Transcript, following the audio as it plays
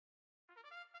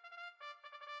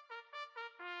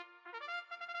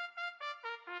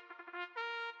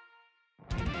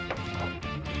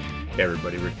Hey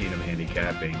everybody, Rick Needham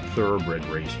handicapping thoroughbred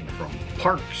racing from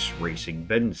Parx Racing,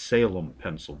 Bensalem,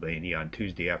 Pennsylvania on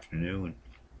Tuesday afternoon,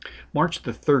 March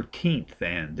the 13th,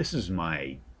 and this is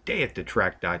my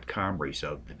dayatthetrack.com race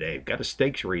of the day. I've got a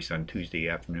stakes race on Tuesday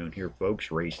afternoon here,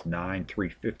 folks. Race 9,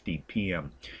 3:50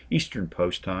 p.m. Eastern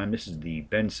Post Time. This is the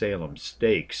Bensalem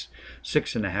Stakes,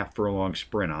 6.5 furlong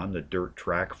sprint on the dirt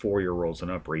track, 4-year-olds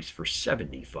and up, race for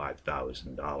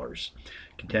 $75,000.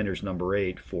 Contenders: number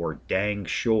 8 for Dang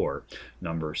Shore,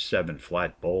 number 7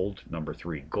 Flat Bold, number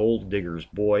 3 Gold Digger's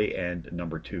Boy, and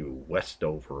number 2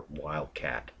 Westover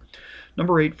Wildcat.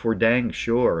 Number 8 for Dang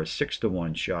Shore, a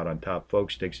 6-to-1 shot on top,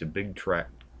 folks, takes a big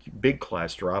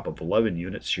class drop of 11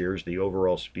 units, shares the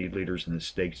overall speed leaders in the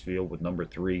stakes field with number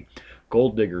 3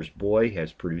 Gold Digger's Boy.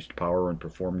 Has produced power and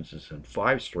performances in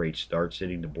 5 straight starts,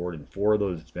 hitting the board in 4 of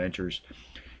those adventures,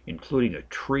 including a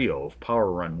trio of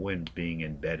power run wins being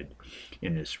embedded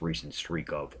in this recent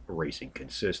streak of racing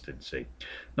consistency.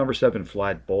 Number 7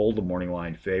 Flat Bold, the morning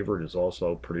line favorite, has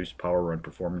also produced power run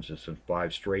performances in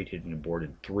 5 straight, hitting the board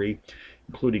in 3,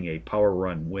 including a power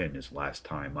run win his last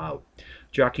time out.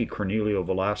 Jockey Cornelio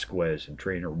Velasquez and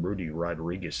trainer Rudy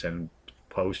Rodriguez sent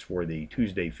post for the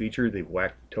Tuesday feature. They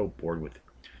whacked the tote board with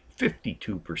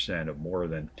 52% of more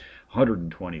than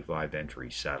 125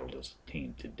 entries saddled as a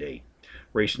team to date.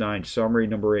 Race 9 summary: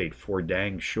 number 8 for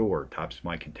Dang Shore tops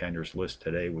my contenders list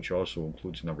today, which also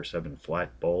includes number 7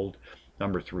 Flat Bold,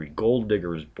 number 3 Gold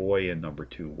Digger's Boy, and number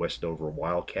 2 Westover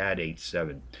Wildcat.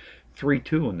 8-7.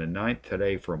 3-2 in the 9th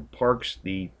today from Parx,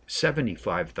 the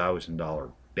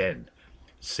 $75,000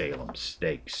 Bensalem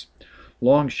Stakes.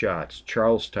 Longshots,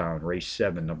 Charlestown, race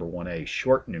 7, number 1A,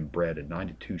 shortened and bred, a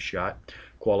 9-2 shot.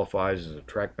 Qualifies as a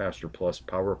Trackmaster Plus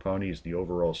power pony, is the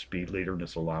overall speed leader in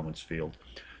this allowance field.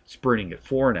 Sprinting at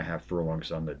 4.5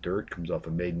 furlongs on the dirt, comes off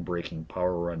a maiden breaking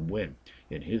power run win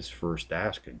in his first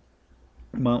asking.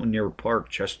 Mountaineer Park,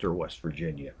 Chester, West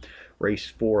Virginia. Race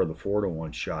 4, the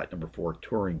 4-to-1 shot, number 4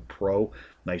 Touring Pro.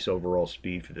 Nice overall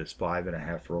speed for this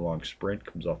 5.5 furlong sprint,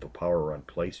 comes off a power run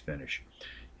place finish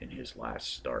in his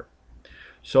last start.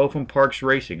 So from Parx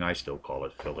Racing, I still call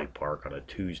it Philly Park, on a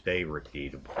Tuesday, Rick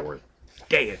Needham for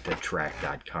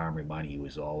dayatthetrack.com, reminding you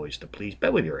as always to please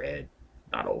bet with your head,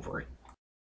 not over it.